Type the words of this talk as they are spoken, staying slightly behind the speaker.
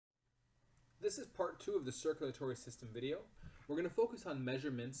this is part 2 of the circulatory system video. We're going to focus on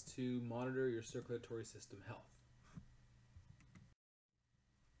measurements to monitor your circulatory system health.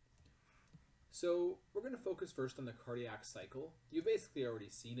 So we're going to focus first on the cardiac cycle. You've basically already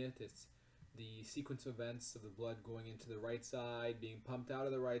seen it. It's the sequence of events of the blood going into the right side, being pumped out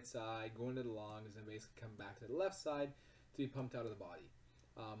of the right side, going to the lungs, and basically come back to the left side to be pumped out of the body.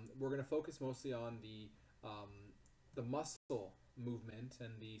 We're going to focus mostly on the muscle movement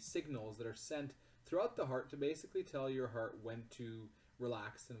and the signals that are sent throughout the heart to basically tell your heart when to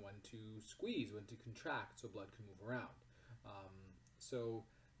relax and when to squeeze, when to contract, so blood can move around. So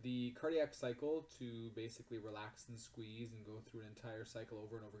the cardiac cycle, to basically relax and squeeze and go through an entire cycle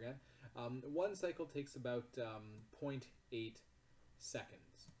over and over again. One cycle takes about 0.8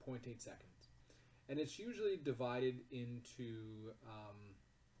 seconds, 0.8 seconds. And it's usually divided into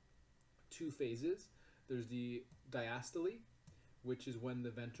two phases. There's the diastole, which is when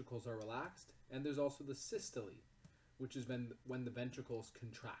the ventricles are relaxed, and there's also the systole, which is when the ventricles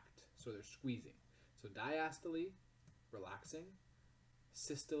contract, so they're squeezing. So diastole, relaxing,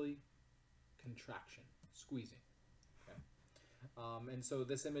 systole, contraction, squeezing. Okay. And so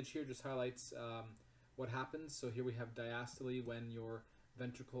this image here just highlights what happens. So here we have diastole, when your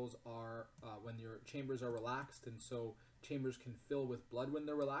ventricles are, when your chambers are relaxed, and so chambers can fill with blood when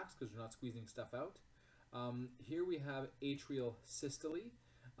they're relaxed because you're not squeezing stuff out. Here we have atrial systole.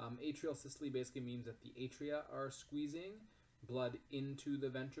 Atrial systole basically means that the atria are squeezing blood into the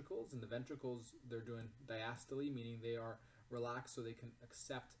ventricles, and the ventricles, they're doing diastole, meaning they are relaxed so they can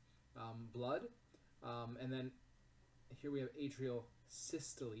accept blood. And then here we have atrial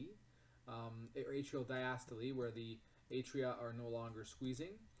systole, or atrial diastole, where the atria are no longer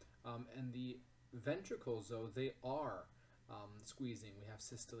squeezing, and the ventricles, though, they are squeezing. We have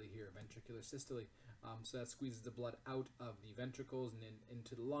systole here, ventricular systole. So that squeezes the blood out of the ventricles and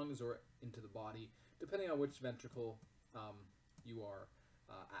into the lungs or into the body, depending on which ventricle you are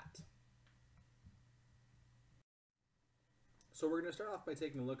at. So we're going to start off by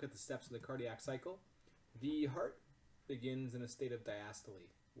taking a look at the steps of the cardiac cycle. The heart begins in a state of diastole,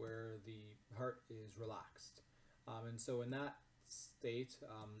 where the heart is relaxed. And so in that state,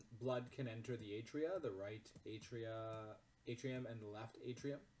 blood can enter the atria, the right atrium and the left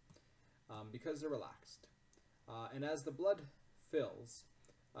atrium, because they're relaxed. And as the blood fills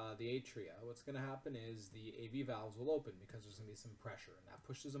the atria, what's going to happen is the AV valves will open because there's going to be some pressure, and that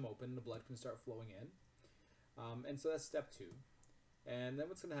pushes them open and the blood can start flowing in. And so that's step 2. And then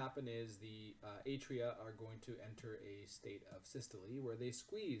what's going to happen is the atria are going to enter a state of systole, where they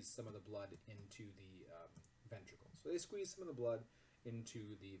squeeze some of the blood into the ventricles. So they squeeze some of the blood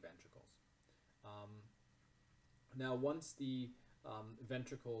into the ventricles. Now once the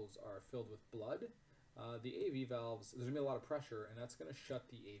ventricles are filled with blood, the AV valves, there's going to be a lot of pressure, and that's going to shut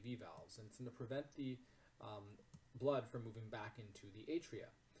the AV valves, and it's going to prevent the blood from moving back into the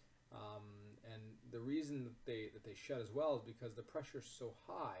atria. And the reason that they shut as well is because the pressure is so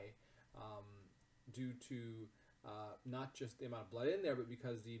high, due to not just the amount of blood in there, but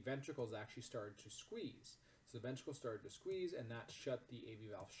because the ventricles actually started to squeeze. So the ventricles started to squeeze, and that shut the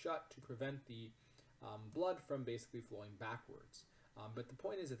AV valve shut to prevent the blood from basically flowing backwards. But the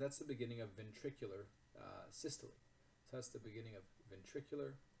point is that that's the beginning of ventricular systole. So that's the beginning of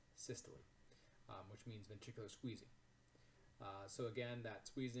ventricular systole, which means ventricular squeezing. So again, that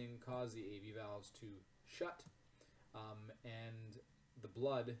squeezing caused the AV valves to shut, and the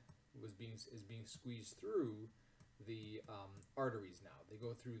blood is being squeezed through the arteries now. They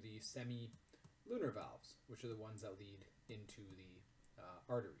go through the semi-lunar valves, which are the ones that lead into the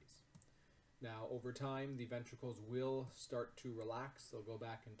arteries. Now, over time, the ventricles will start to relax. They'll go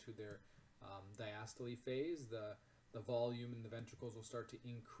back into their diastole phase. The volume in the ventricles will start to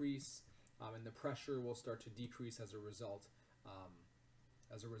increase, and the pressure will start to decrease as a result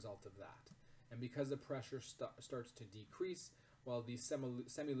of that. And because the pressure starts to decrease, well, these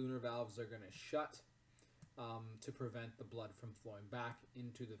semilunar valves are going to shut to prevent the blood from flowing back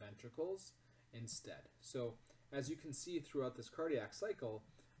into the ventricles instead. So as you can see throughout this cardiac cycle,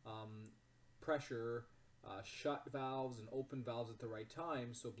 pressure shut valves and open valves at the right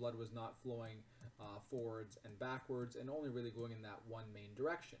time, so blood was not flowing forwards and backwards and only really going in that one main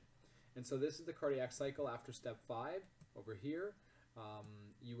direction. And so this is the cardiac cycle after step 5. Over here,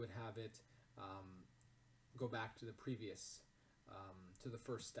 you would have it go back to the previous, to the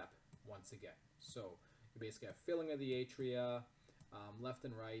first step once again. So you basically have filling of the atria, left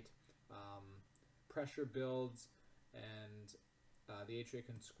and right, pressure builds, and the atria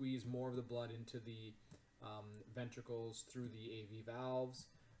can squeeze more of the blood into the ventricles through the AV valves.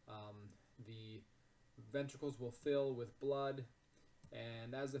 The ventricles will fill with blood,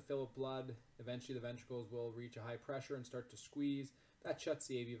 And as they fill with blood, eventually the ventricles will reach a high pressure and start to squeeze. That shuts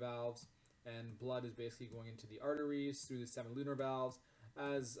the AV valves, and blood is basically going into the arteries through the semilunar valves.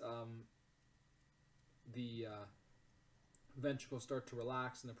 As the ventricles start to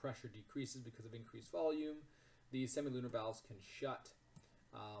relax and the pressure decreases because of increased volume, the semilunar valves can shut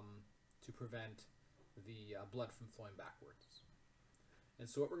to prevent the blood from flowing backwards. And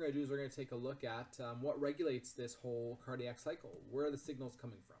so what we're going to do is we're going to take a look at what regulates this whole cardiac cycle. Where are the signals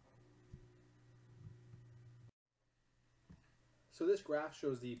coming from? So this graph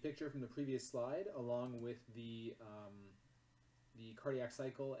shows the picture from the previous slide along with the cardiac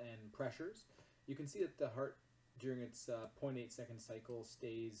cycle and pressures. You can see that the heart during its 0.8 second cycle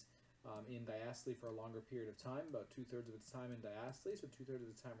stays in diastole for a longer period of time, about 2/3 of its time in diastole, so 2/3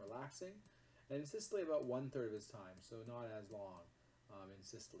 of the time relaxing, and in systole about 1/3 of its time, so not as long in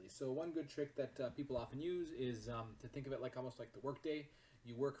systole. So one good trick that people often use is to think of it like almost like the workday.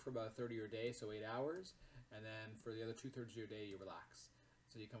 You work for about 1/3 of your day, so 8 hours, and then for the other 2/3 of your day you relax.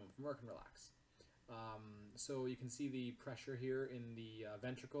 So you come home from work and relax. So you can see the pressure here in the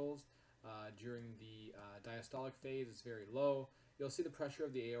ventricles during the diastolic phase is very low. You'll see the pressure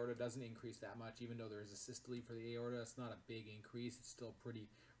of the aorta doesn't increase that much, even though there is a systole for the aorta. It's not a big increase. It's still pretty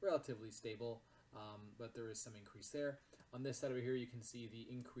relatively stable, but there is some increase there. On this side over here, you can see the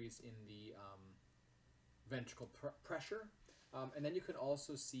increase in the ventricle pressure. And then you can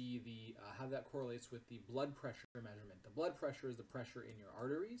also see the how that correlates with the blood pressure measurement. The blood pressure is the pressure in your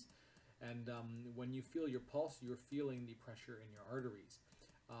arteries. And when you feel your pulse, you're feeling the pressure in your arteries.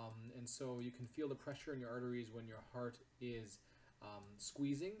 And so you can feel the pressure in your arteries when your heart is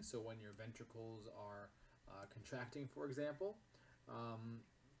squeezing, so when your ventricles are contracting, for example.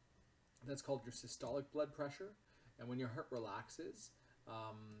 That's called your systolic blood pressure. And when your heart relaxes,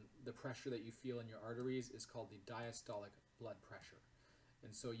 the pressure that you feel in your arteries is called the diastolic blood pressure.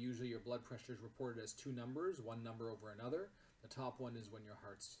 And so usually your blood pressure is reported as two numbers, one number over another. The top one is when your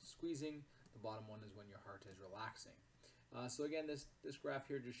heart's squeezing, the bottom one is when your heart is relaxing. So again, this graph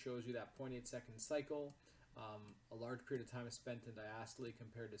here just shows you that 0.8 second cycle. A large period of time is spent in diastole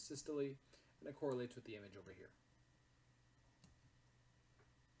compared to systole, and it correlates with the image over here.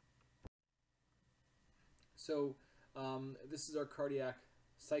 So this is our cardiac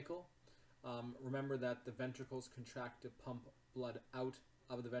cycle. Remember that the ventricles contract to pump blood out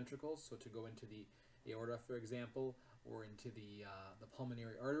of the ventricles, so to go into the aorta, for example, or into the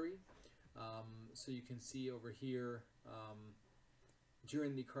pulmonary artery. So you can see over here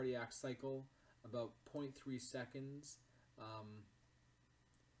during the cardiac cycle, about 0.3 seconds,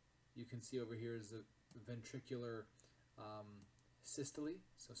 you can see over here is the ventricular systole,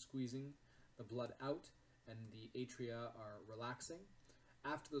 so squeezing the blood out, and the atria are relaxing.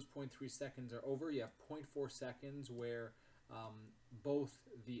 After those 0.3 seconds are over, you have 0.4 seconds where both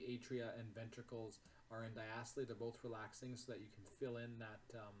the atria and ventricles are in diastole. They're both relaxing so that you can fill in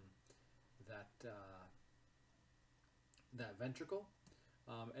that ventricle.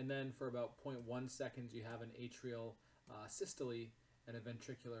 And then for about 0.1 seconds, you have an atrial systole and a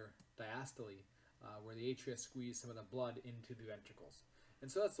ventricular diastole, where the atria squeeze some of the blood into the ventricles.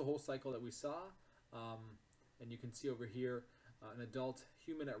 And so that's the whole cycle that we saw. And you can see over here an adult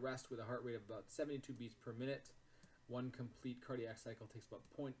human at rest with a heart rate of about 72 beats per minute. One complete cardiac cycle takes about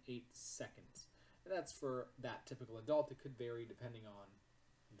 0.8 seconds. And that's for that typical adult. It could vary depending on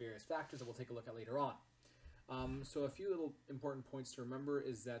various factors that we'll take a look at later on. So a few little important points to remember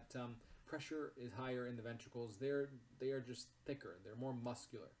is that pressure is higher in the ventricles. They are just thicker. They're more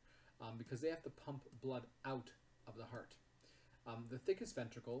muscular because they have to pump blood out of the heart. The thickest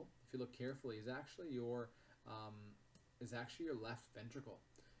ventricle, if you look carefully, is actually your left ventricle.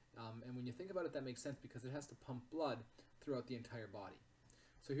 And when you think about it, that makes sense because it has to pump blood throughout the entire body.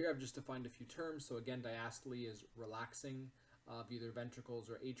 So here I've just defined a few terms. So again, diastole is relaxing of either ventricles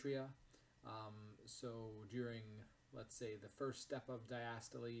or atria. So during, let's say, the first step of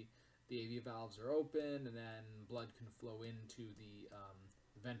diastole, the AV valves are open, and then blood can flow into the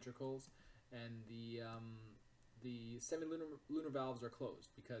ventricles, and the semilunar valves are closed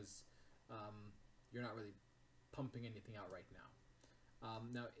because you're not really pumping anything out right now.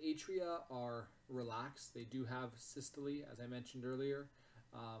 Now atria are relaxed. They do have systole, as I mentioned earlier,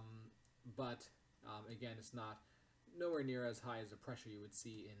 but again, it's nowhere near as high as the pressure you would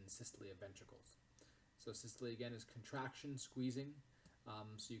see in systole of ventricles. So systole again is contraction, squeezing.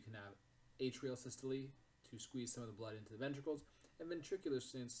 So you can have atrial systole to squeeze some of the blood into the ventricles, and ventricular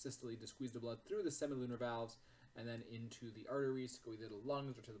systole to squeeze the blood through the semilunar valves and then into the arteries to go either to the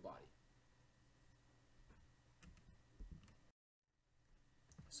lungs or to the body.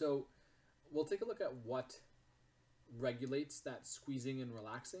 So we'll take a look at what regulates that squeezing and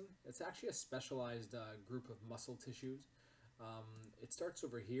relaxing. It's actually a specialized group of muscle tissues. It starts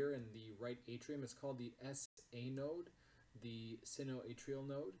over here in the right atrium. It's called the SA node, the sinoatrial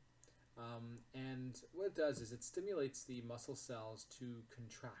node. And what it does is it stimulates the muscle cells to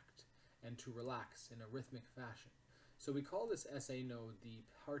contract and to relax in a rhythmic fashion. So we call this SA node the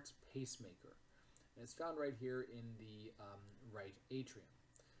heart's pacemaker. And it's found right here in the right atrium.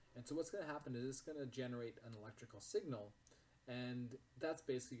 And so what's going to happen is it's going to generate an electrical signal, and that's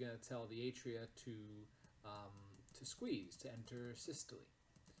basically going to tell the atria to squeeze, to enter systole.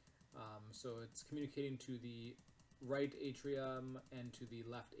 So it's communicating to the right atrium and to the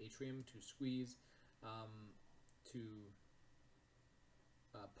left atrium to squeeze, to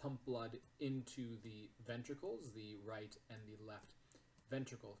pump blood into the ventricles, the right and the left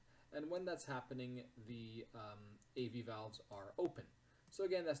ventricles. And when that's happening, the AV valves are open. So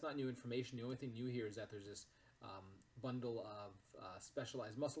again, that's not new information. The only thing new here is that there's this bundle of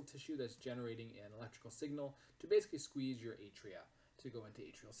specialized muscle tissue that's generating an electrical signal to basically squeeze your atria to go into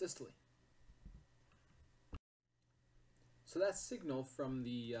atrial systole. So that signal from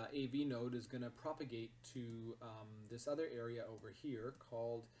the AV node is going to propagate to this other area over here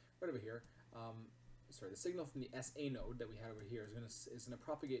called, right over here, the signal from the SA node that we had over here is going to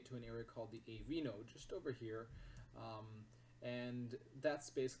propagate to an area called the AV node just over here. And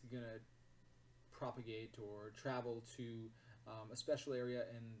that's basically going to propagate or travel to a special area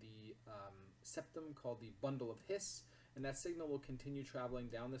in the septum called the bundle of His, and that signal will continue traveling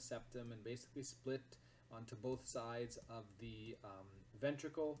down the septum and basically split onto both sides of the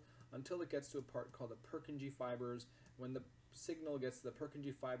ventricle until it gets to a part called the Purkinje fibers. When the signal gets to the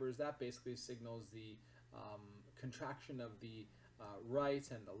Purkinje fibers, that basically signals the contraction of the right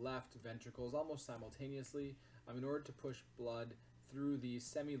and the left ventricles almost simultaneously in order to push blood through the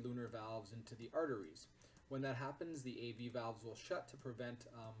semilunar valves into the arteries. When that happens, the AV valves will shut to prevent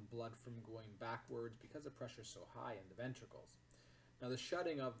blood from going backwards because the pressure is so high in the ventricles. Now, the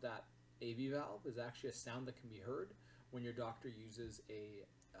shutting of that AV valve is actually a sound that can be heard when your doctor uses a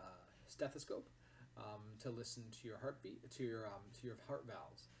stethoscope to listen to your heartbeat, to your heart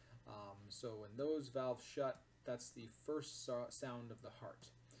valves. So when those valves shut, that's the first sound of the heart,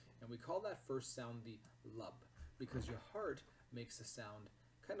 and we call that first sound the lub, because your heart makes a sound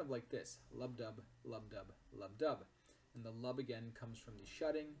kind of like this: lub dub, lub dub, lub dub. And the lub again comes from the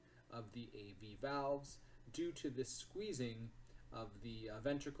shutting of the AV valves due to this squeezing of the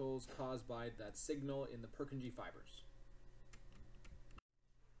ventricles caused by that signal in the Purkinje fibers.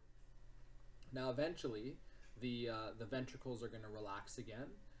 Now eventually the ventricles are going to relax again,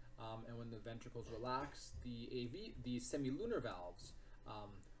 and when the ventricles relax, the semilunar valves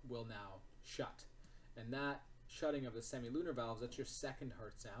will now shut, and that shutting of the semilunar valves, that's your second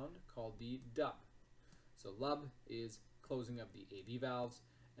heart sound called the dub. So lub is closing of the AV valves,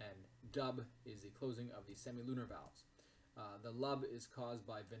 and dub is the closing of the semilunar valves. The lub is caused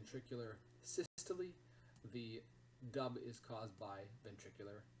by ventricular systole. The dub is caused by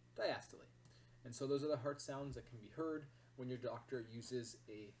ventricular diastole. And so those are the heart sounds that can be heard when your doctor uses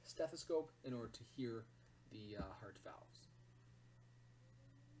a stethoscope in order to hear the heart valves.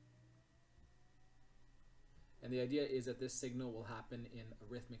 And the idea is that this signal will happen in a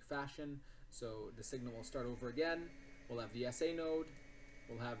rhythmic fashion. So the signal will start over again. We'll have the SA node,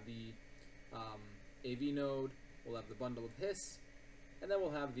 we'll have the AV node, we'll have the bundle of His, and then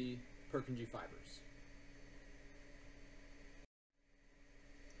we'll have the Purkinje fibers.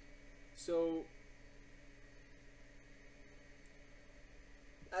 So,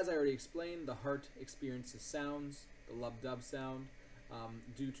 as I already explained, the heart experiences sounds, the lub-dub sound,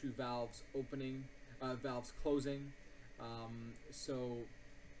 due to valves opening, valves closing. So,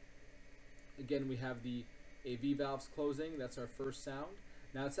 again, we have the AV valves closing. That's our first sound.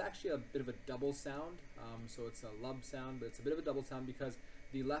 Now, it's actually a bit of a double sound. So it's a lub sound, but it's a bit of a double sound because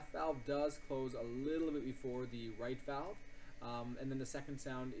the left valve does close a little bit before the right valve. And then the second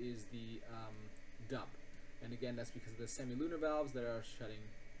sound is the dub. And again, that's because of the semilunar valves that are shutting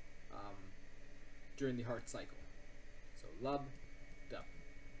during the heart cycle. So lub, dub.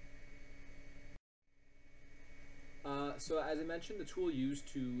 So as I mentioned, the tool used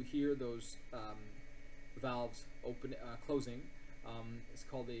to hear those valves open, closing is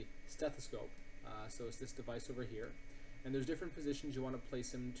called a stethoscope. So it's this device over here. And there's different positions you want to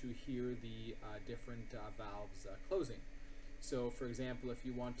place them to hear the different valves closing. So for example, if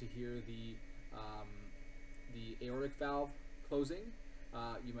you want to hear the aortic valve closing,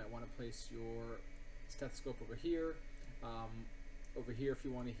 you might want to place your stethoscope over here. Over here, if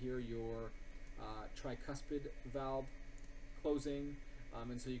you want to hear your tricuspid valve closing,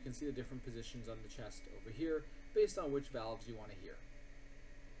 and so you can see the different positions on the chest over here. based on which valves you want to hear.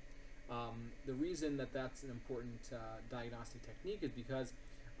 The reason that that's an important diagnostic technique is because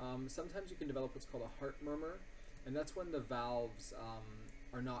sometimes you can develop what's called a heart murmur, and that's when the valves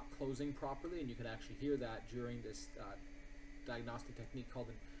are not closing properly, and you can actually hear that during this diagnostic technique called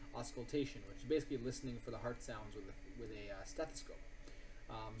an auscultation, which is basically listening for the heart sounds with a stethoscope.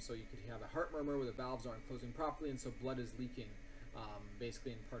 So you could have a heart murmur where the valves aren't closing properly, and so blood is leaking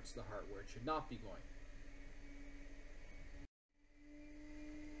basically in parts of the heart where it should not be going.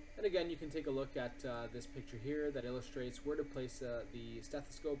 And again, you can take a look at this picture here that illustrates where to place the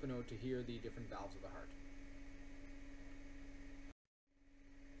stethoscope in order to hear the different valves of the heart.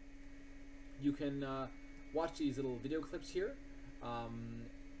 You can watch these little video clips here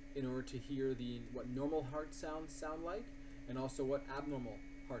in order to hear what normal heart sounds sound like, and also what abnormal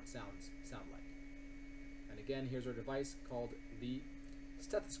heart sounds sound like. And again, here's our device called the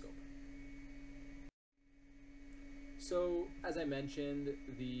stethoscope. So, as I mentioned,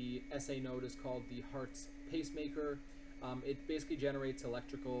 the SA node is called the heart's pacemaker. It basically generates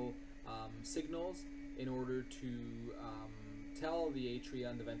electrical signals in order to tell the atria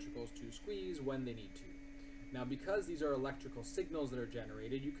and the ventricles to squeeze when they need to. Now, because these are electrical signals that are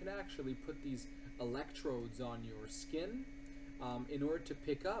generated, you can actually put these electrodes on your skin in order to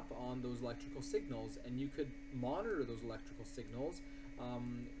pick up on those electrical signals, and you could monitor those electrical signals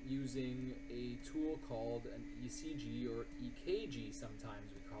using a tool called an ECG, or EKG sometimes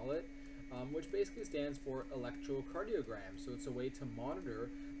we call it, which basically stands for electrocardiogram. So it's a way to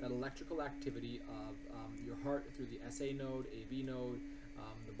monitor that electrical activity of your heart through the SA node, AV node,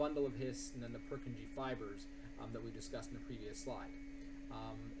 the bundle of His, and then the Purkinje fibers that we discussed in the previous slide.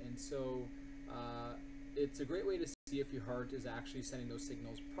 And so it's a great way to see if your heart is actually sending those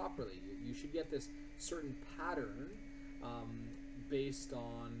signals properly. You should get this certain pattern based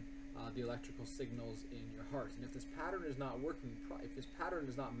on the electrical signals in your heart. And if this pattern is not working, if this pattern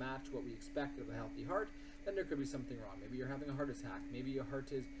does not match what we expect of a healthy heart, then there could be something wrong. Maybe you're having a heart attack. Maybe your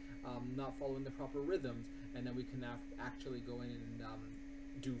heart is not following the proper rhythms, and then we can actually go in and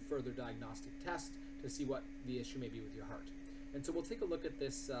do further diagnostic tests to see what the issue may be with your heart. And so we'll take a look at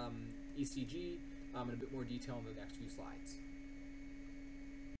this ECG in a bit more detail in the next few slides.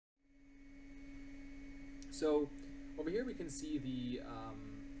 So over here we can see the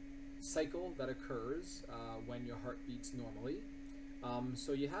cycle that occurs when your heart beats normally.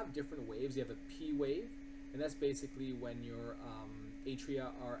 So you have different waves. You have a P wave, and that's basically when your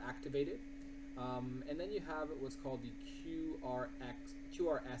atria are activated. And then you have what's called the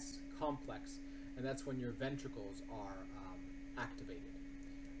QRS complex, and that's when your ventricles are activated.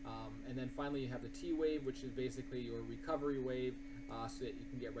 And then finally you have the T wave, which is basically your recovery wave, so that you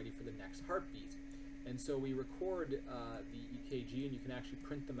can get ready for the next heartbeat. And so we record the EKG, and you can actually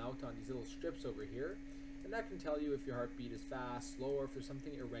print them out on these little strips over here, and that can tell you if your heartbeat is fast, slow, or if there's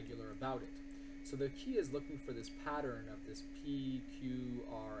something irregular about it. So the key is looking for this pattern of this P, Q,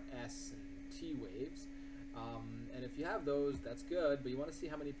 R, S, and T waves. And if you have those, that's good, but you want to see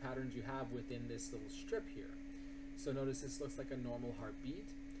how many patterns you have within this little strip here. So notice this looks like a normal heartbeat.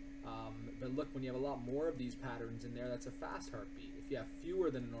 But look, when you have a lot more of these patterns in there, that's a fast heartbeat. If you have fewer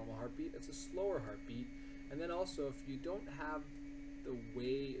than a normal heartbeat, that's a slower heartbeat. And then also, if you don't have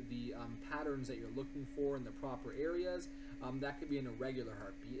the patterns that you're looking for in the proper areas, that could be an irregular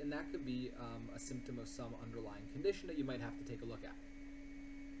heartbeat, and that could be a symptom of some underlying condition that you might have to take a look at.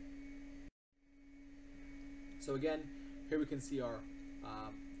 So again, here we can see our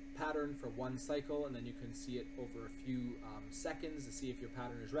pattern for one cycle, and then you can see it over a few seconds to see if your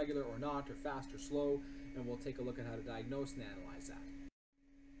pattern is regular or not, or fast or slow, and we'll take a look at how to diagnose and analyze that.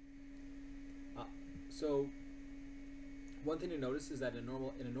 So one thing to notice is that in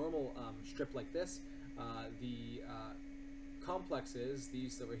a normal strip like this, the complexes,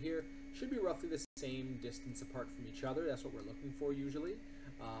 these over here, should be roughly the same distance apart from each other. That's what we're looking for usually,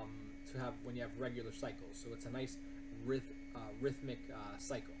 to have when you have regular cycles. So it's a nice rhythmic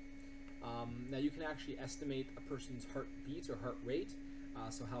cycle. Now you can actually estimate a person's heartbeat or heart rate,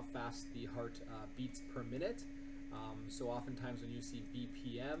 so how fast the heart beats per minute. So oftentimes when you see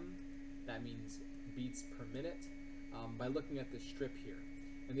BPM, that means beats per minute, by looking at this strip here.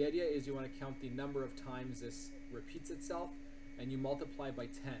 And the idea is you want to count the number of times this repeats itself, and you multiply by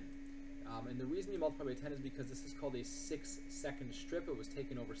 10. And the reason you multiply by 10 is because this is called a 6-second strip. It was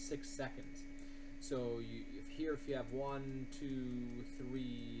taken over 6 seconds. So if you have 1, 2,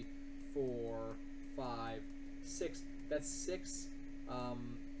 3, 4, 5, 6, that's 6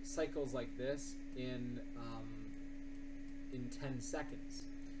 cycles like this in 10 seconds.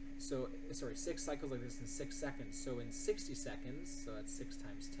 So, sorry, 6 cycles like this in 6 seconds. So in 60 seconds, so that's 6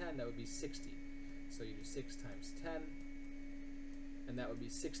 times 10, that would be 60. So you do 6 times 10, and that would be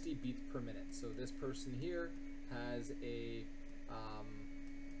 60 beats per minute. So this person here has a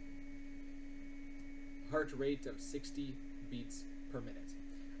heart rate of 60 beats per minute.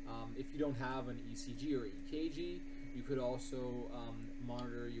 If you don't have an ECG or EKG, you could also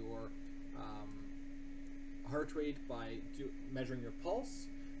monitor your heart rate by measuring your pulse.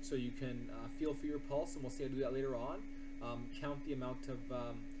 So you can feel for your pulse, and we'll see how to do that later on. Count the amount of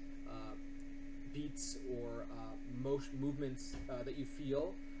beats or movements that you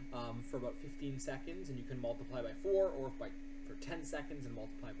feel for about 15 seconds, and you can multiply by 4, or for 10 seconds and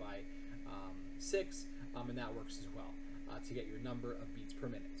multiply by 6, and that works as well to get your number of beats per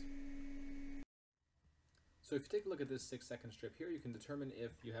minute. So if you take a look at this 6-second strip here, you can determine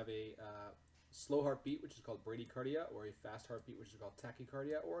if you have a slow heartbeat, which is called bradycardia, or a fast heartbeat, which is called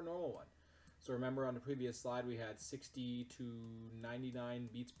tachycardia, or a normal one. So remember, on the previous slide we had 60 to 99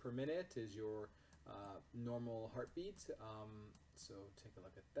 beats per minute is your normal heartbeat. So take a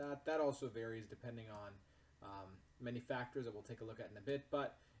look at that. That also varies depending on many factors that we'll take a look at in a bit,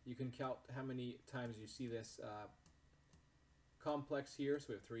 but you can count how many times you see this complex here. So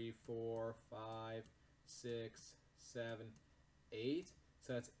we have 3, 4, 5, 6, 7, 8.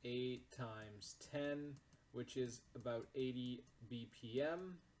 So that's 8 times 10, which is about 80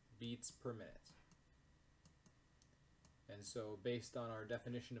 BPM, beats per minute. And so based on our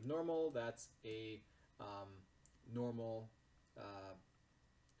definition of normal, that's a normal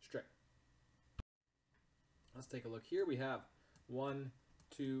strip. Let's take a look here. We have 1,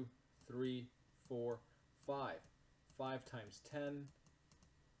 2, 3, 4, 5. 5 times 10,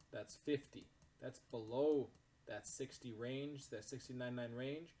 that's 50. That's below that 60 range, that 60-99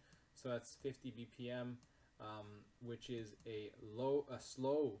 range. So that's 50 BPM, which is a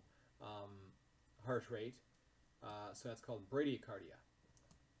slow heart rate. So that's called bradycardia,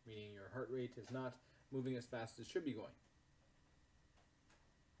 meaning your heart rate is not moving as fast as it should be going.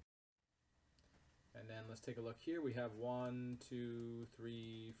 And then let's take a look here. We have 1, 2,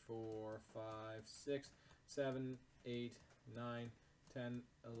 3, 4, 5, 6, 7, 8, 9, 10,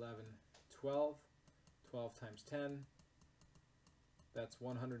 11, 12. 12 times 10, that's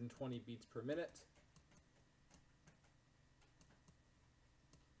 120 beats per minute.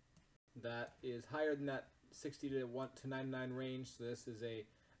 That is higher than that 60 to 99 range, so this is a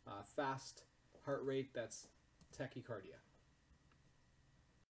fast heart rate, that's tachycardia.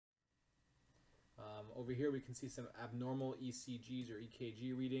 Over here we can see some abnormal ECGs or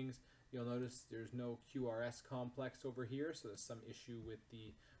EKG readings. You'll notice there's no QRS complex over here, so there's some issue with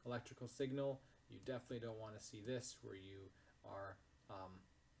the electrical signal. You definitely don't want to see this, where you are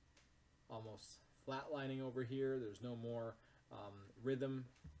almost flatlining over here. There's no more rhythm.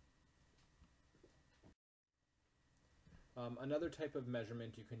 Another type of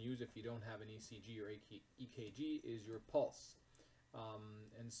measurement you can use if you don't have an ECG or EKG is your pulse.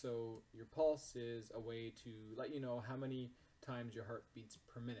 And so your pulse is a way to let you know how many times your heart beats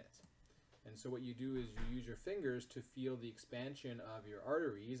per minute. And so what you do is you use your fingers to feel the expansion of your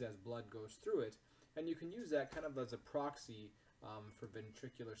arteries as blood goes through it, and you can use that kind of as a proxy for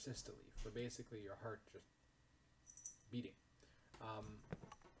ventricular systole, for basically your heart just beating.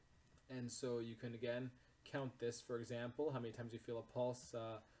 And so you can again count this, for example, how many times you feel a pulse,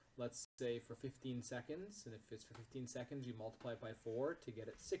 let's say for 15 seconds, and if it's for 15 seconds you multiply it by 4 to get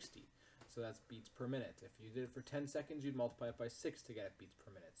it 60. So that's beats per minute. If you did it for 10 seconds, you'd multiply it by 6 to get it beats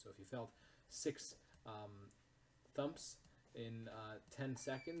per minute. So if you felt 6 thumps in 10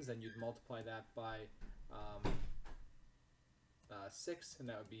 seconds, then you'd multiply that by 6, and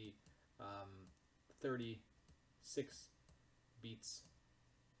that would be 36 beats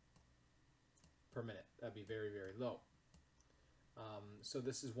per minute. That'd be very, very low. So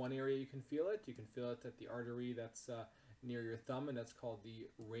this is one area you can feel it. You can feel it at the artery that's near your thumb, and that's called the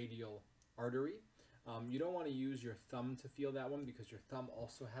radial artery. You don't want to use your thumb to feel that one, because your thumb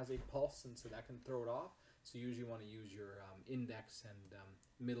also has a pulse, and so that can throw it off. So you usually want to use your index and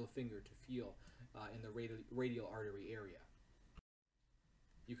middle finger to feel in the radial artery area.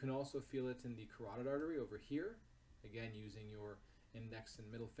 You can also feel it in the carotid artery over here, again using your index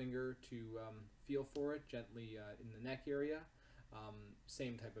and middle finger to feel for it gently in the neck area.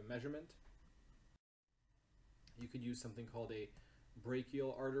 Same type of measurement. You could use something called a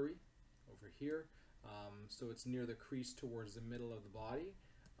brachial artery over here. So it's near the crease towards the middle of the body.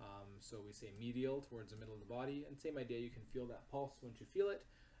 So we say medial, towards the middle of the body. And same idea, you can feel that pulse once you feel it,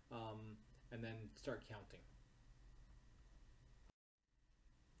 and then start counting.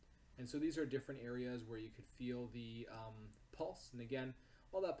 And so these are different areas where you could feel the pulse. And again,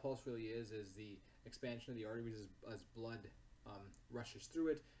 all that pulse really is the expansion of the arteries as blood rushes through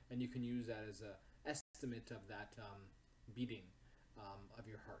it. And you can use that as a estimate of that beating of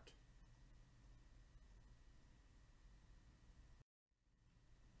your heart.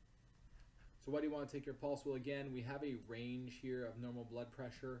 So why do you want to take your pulse? Well, again, we have a range here of normal blood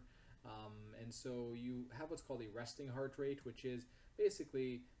pressure. And so you have what's called a resting heart rate, which is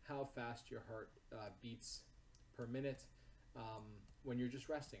basically how fast your heart beats per minute when you're just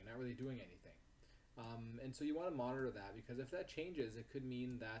resting, not really doing anything. And so you want to monitor that, because if that changes, it could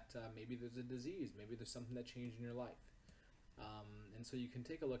mean that maybe there's a disease, maybe there's something that changed in your life. And so you can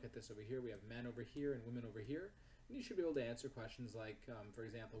take a look at this over here. We have men over here and women over here. And you should be able to answer questions like, for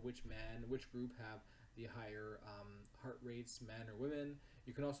example, which group have the higher heart rates, men or women.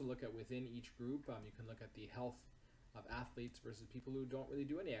 You can also look at within each group, you can look at the health of athletes versus people who don't really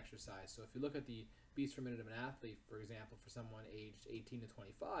do any exercise. So if you look at the beats per minute of an athlete, for example, for someone aged 18 to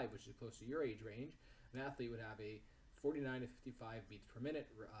 25, which is close to your age range, an athlete would have a 49 to 55 beats per minute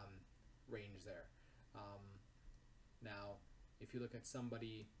range there. Now, if you look at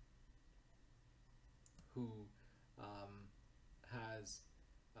somebody who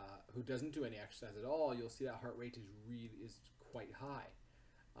who doesn't do any exercise at all, you'll see that heart rate is quite high.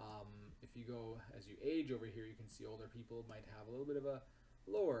 If you go as you age over here, you can see older people might have a little bit of a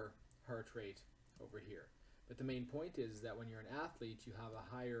lower heart rate over here. But the main point is that when you're an athlete, you have a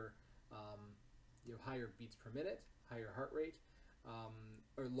higher beats per minute, higher heart rate,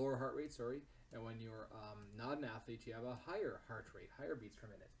 or lower heart rate, sorry. And when you're not an athlete, you have a higher heart rate, higher beats per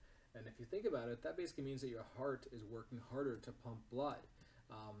minute. And if you think about it, that basically means that your heart is working harder to pump blood.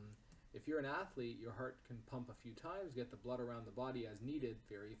 If you're an athlete, your heart can pump a few times, get the blood around the body as needed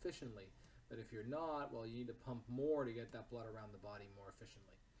very efficiently. But if you're not, well, you need to pump more to get that blood around the body more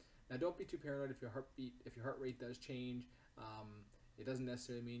efficiently. Now, don't be too paranoid if your heart rate does change. It doesn't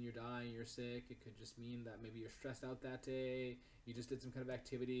necessarily mean you're dying, you're sick. It could just mean that maybe you're stressed out that day, you just did some kind of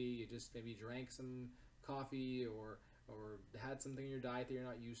activity, you just maybe drank some coffee or had something in your diet that you're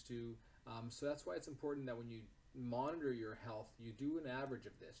not used to. So that's why it's important that when you monitor your health, you do an average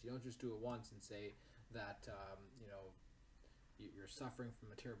of this. You don't just do it once and say that you're suffering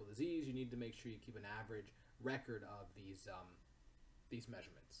from a terrible disease. You need to make sure you keep an average record of these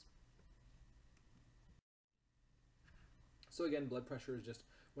measurements. So again, blood pressure is just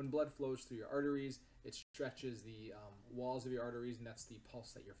when blood flows through your arteries, it stretches the walls of your arteries, and that's the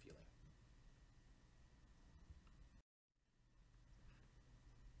pulse that you're feeling.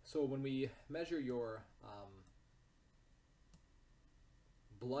 So when we measure your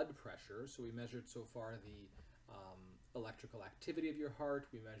blood pressure, so we measured so far the electrical activity of your heart,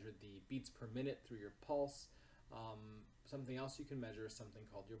 we measured the beats per minute through your pulse. Something else you can measure is something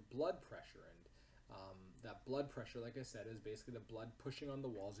called your blood pressure, and that blood pressure, like I said, is basically the blood pushing on the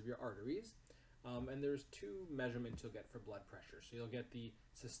walls of your arteries. And there's two measurements you'll get for blood pressure. So you'll get the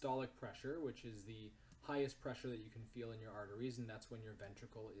systolic pressure, which is the highest pressure that you can feel in your arteries, and that's when your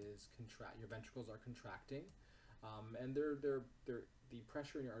ventricles are contracting, and the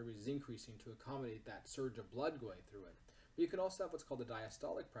pressure in your arteries is increasing to accommodate that surge of blood going through it. But you can also have what's called the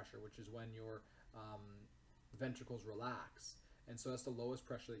diastolic pressure, which is when your ventricles relax, and so that's the lowest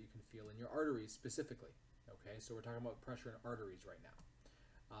pressure that you can feel in your arteries specifically. Okay, so we're talking about pressure in arteries right now.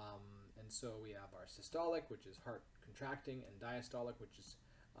 And so we have our systolic, which is heart contracting, and diastolic, which is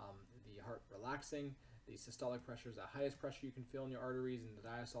the heart relaxing. The systolic pressure is the highest pressure you can feel in your arteries, and the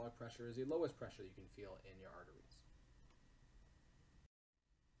diastolic pressure is the lowest pressure you can feel in your arteries.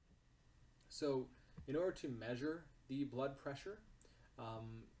 So in order to measure the blood pressure,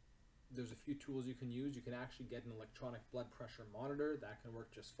 there's a few tools you can use. You can actually get an electronic blood pressure monitor that can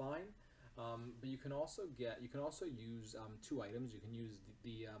work just fine. But you can also use two items. You can use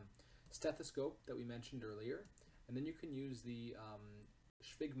the stethoscope that we mentioned earlier, and then you can use the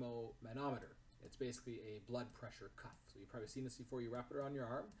sphygmomanometer. It's basically a blood pressure cuff. So you've probably seen this before. You wrap it around your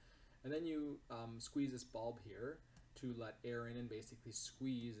arm, and then you squeeze this bulb here to let air in and basically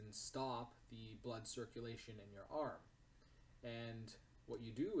squeeze and stop the blood circulation in your arm. And what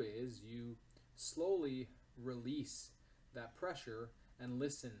you do is you slowly release that pressure and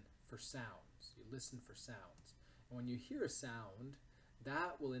listen for sounds. You listen for sounds. And when you hear a sound,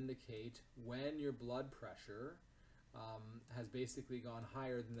 that will indicate when your blood pressure has basically gone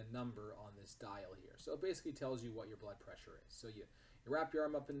higher than the number on this dial here. So it basically tells you what your blood pressure is. So you wrap your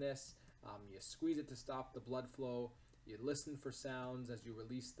arm up in this, you squeeze it to stop the blood flow, you listen for sounds as you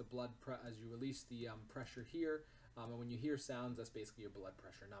release the pressure here, and when you hear sounds, that's basically your blood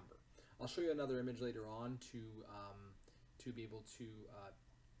pressure number. I'll show you another image later on to be able to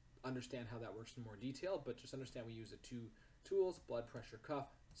understand how that works in more detail, but just understand we use the two tools, blood pressure cuff,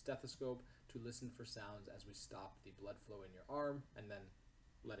 stethoscope, to listen for sounds as we stop the blood flow in your arm and then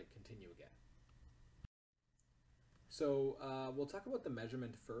let it continue again. So we'll talk about the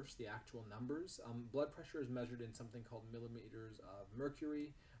measurement first, the actual numbers. Blood pressure is measured in something called millimeters of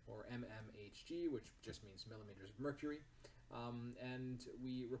mercury, or mmHg, which just means millimeters of mercury. And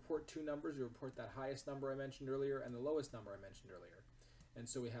we report two numbers. We report that highest number I mentioned earlier and the lowest number I mentioned earlier. And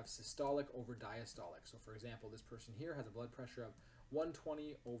so we have systolic over diastolic. So for example, this person here has a blood pressure of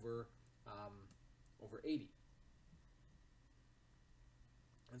 120 over 80.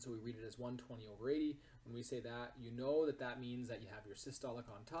 And so we read it as 120 over 80. When we say that, you know that that means that you have your systolic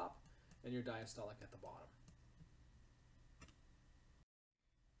on top and your diastolic at the bottom.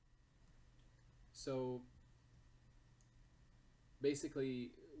 So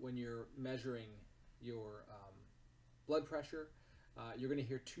basically, when you're measuring your blood pressure, you're going to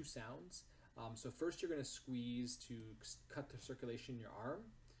hear two sounds. So first you're going to squeeze to cut the circulation in your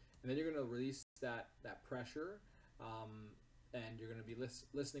arm, and then you're going to release that pressure, and you're going to be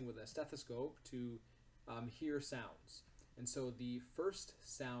listening with a stethoscope to hear sounds. And so the first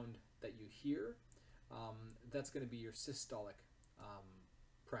sound that you hear, that's going to be your systolic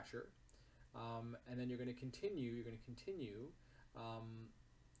pressure, and then you're going to continue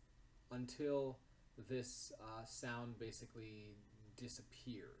until this sound basically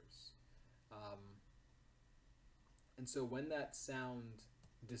disappears. And so when that sound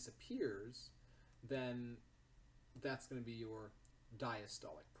disappears, then that's going to be your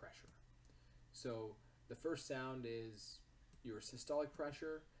diastolic pressure. So the first sound is your systolic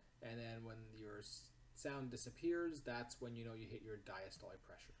pressure, and then when your sound disappears, that's when you know you hit your diastolic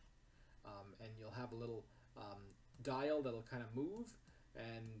pressure. And you'll have a little dial that'll kind of move,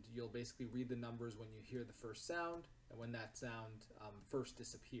 and you'll basically read the numbers when you hear the first sound and when that sound first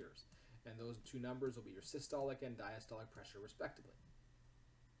disappears. And those two numbers will be your systolic and diastolic pressure respectively.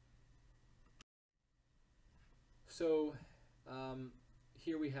 So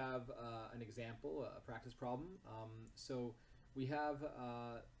here we have an example, a practice problem. So we have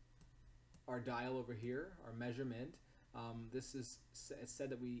our dial over here, our measurement. It's said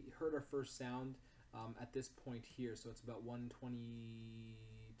that we heard our first sound at this point here, so it's about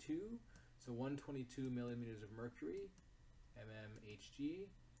 122. So 122 millimeters of mercury, mmHg,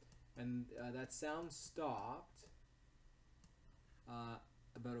 and that sound stopped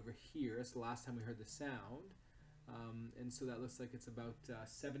about over here. It's the last time we heard the sound, and so that looks like it's about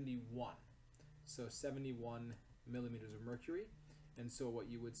 71. So 71 millimeters of mercury, and so what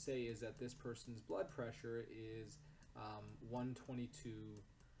you would say is that this person's blood pressure is 122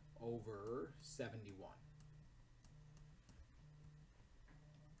 over 71.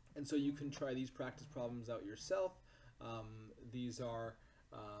 And so you can try these practice problems out yourself. These are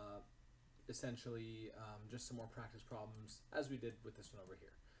essentially just some more practice problems as we did with this one over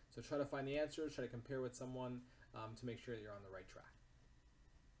here. So try to find the answers, try to compare with someone to make sure that you're on the right track.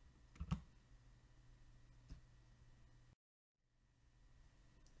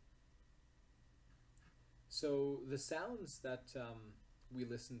 So the sounds that we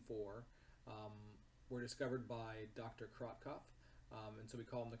listen for were discovered by Dr. Korotkov, and so we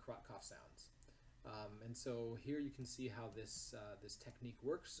call them the Korotkov sounds. And so here you can see how this technique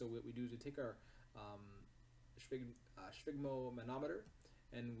works. So what we do is we take our sphygmomanometer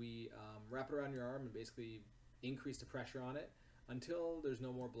and we wrap it around your arm and basically increase the pressure on it until there's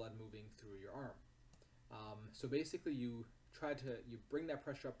no more blood moving through your arm. So basically you bring that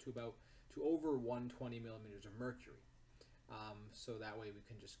pressure up to over 120 millimeters of mercury. So that way we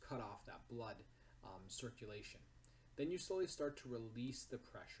can just cut off that blood circulation. Then you slowly start to release the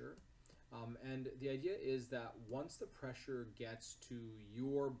pressure. And the idea is that once the pressure gets to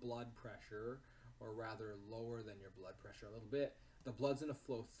your blood pressure, or rather lower than your blood pressure a little bit, the blood's going to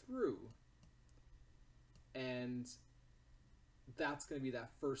flow through, and that's going to be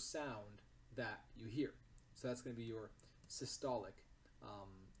that first sound that you hear. So that's going to be your systolic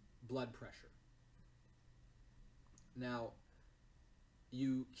blood pressure. Now,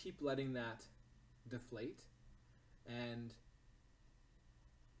 you keep letting that deflate, and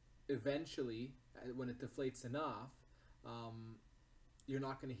eventually, when it deflates enough, you're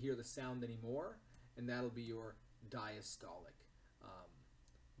not going to hear the sound anymore, and that'll be your diastolic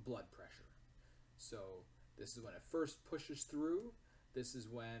blood pressure. So this is when it first pushes through. This is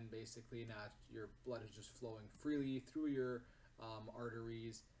when basically now your blood is just flowing freely through your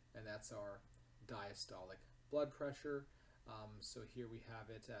arteries, and that's our diastolic blood pressure. So here we have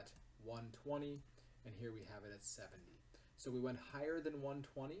it at 120, and here we have it at 70. So we went higher than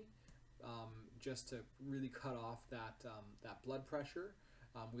 120 just to really cut off that blood pressure.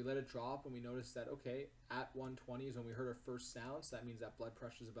 We let it drop, and we noticed that, okay, at 120 is when we heard our first sound, so that means that blood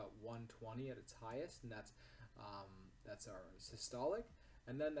pressure is about 120 at its highest, and that's our systolic.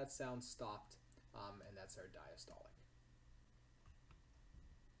 And then that sound stopped, and that's our diastolic.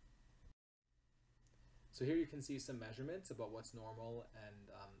 So here you can see some measurements about what's normal and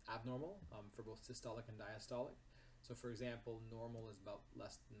abnormal for both systolic and diastolic. So for example, normal is about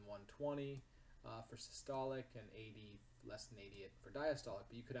less than 120 for systolic and 80, less than 80 for diastolic.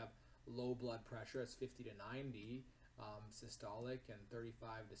 But you could have low blood pressure, it's 50 to 90 systolic and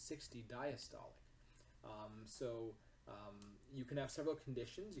 35 to 60 diastolic. You can have several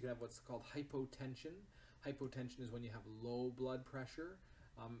conditions. You can have what's called hypotension. Hypotension is when you have low blood pressure,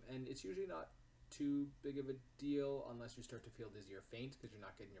 and it's usually not too big of a deal unless you start to feel dizzy or faint because you're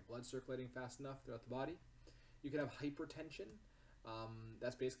not getting your blood circulating fast enough throughout the body. You can have hypertension.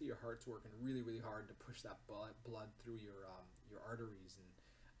 That's basically your heart's working really, really hard to push that blood through your arteries,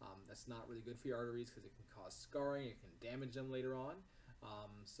 and that's not really good for your arteries because it can cause scarring. It can damage them later on.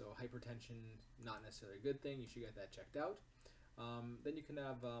 So hypertension, not necessarily a good thing. You should get that checked out. Then you can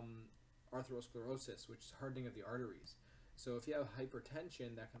have atherosclerosis, which is hardening of the arteries. So if you have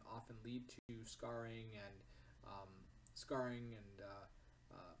hypertension, that can often lead to scarring and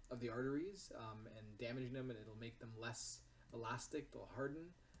of the arteries and damaging them, and it'll make them less elastic. They'll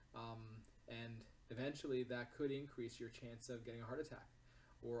harden, and eventually that could increase your chance of getting a heart attack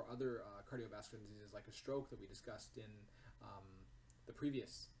or other cardiovascular diseases like a stroke that we discussed in the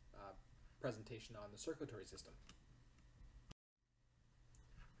previous presentation on the circulatory system.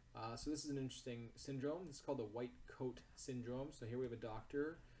 So this is an interesting syndrome. This is called the white coat syndrome. So here we have a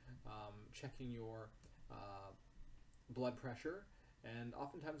doctor checking your blood pressure, and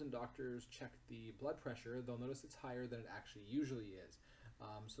oftentimes when doctors check the blood pressure, they'll notice it's higher than it actually usually is.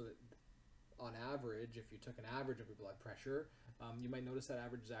 So that on average, if you took an average of your blood pressure, you might notice that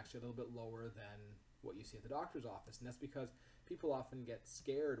average is actually a little bit lower than what you see at the doctor's office, and that's because people often get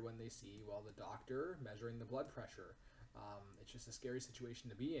scared when they see, well, the doctor measuring the blood pressure. It's just a scary situation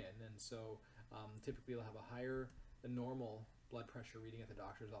to be in, and so typically you'll have a higher than normal blood pressure reading at the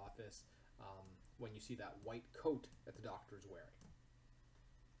doctor's office when you see that white coat that the doctor's wearing.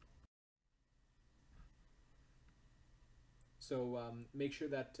 So make sure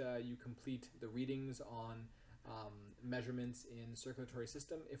that you complete the readings on measurements in circulatory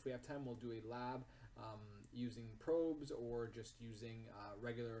system. If we have time, we'll do a lab using probes or just using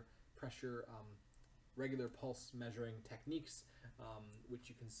regular pressure, regular pulse measuring techniques, which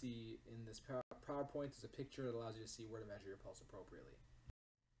you can see in this PowerPoint. Is a picture that allows you to see where to measure your pulse appropriately.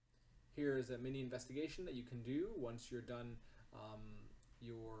 Here is a mini investigation that you can do once you're done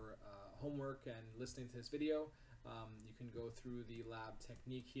your homework and listening to this video. You can go through the lab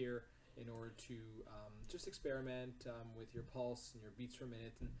technique here in order to just experiment with your pulse and your beats per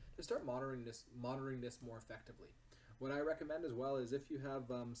minute and to start monitoring this more effectively. What I recommend as well is if you have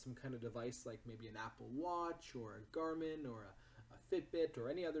some kind of device like maybe an Apple Watch or a Garmin or a Fitbit or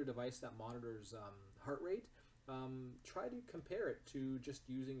any other device that monitors heart rate, try to compare it to just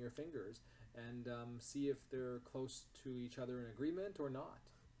using your fingers and see if they're close to each other in agreement or not.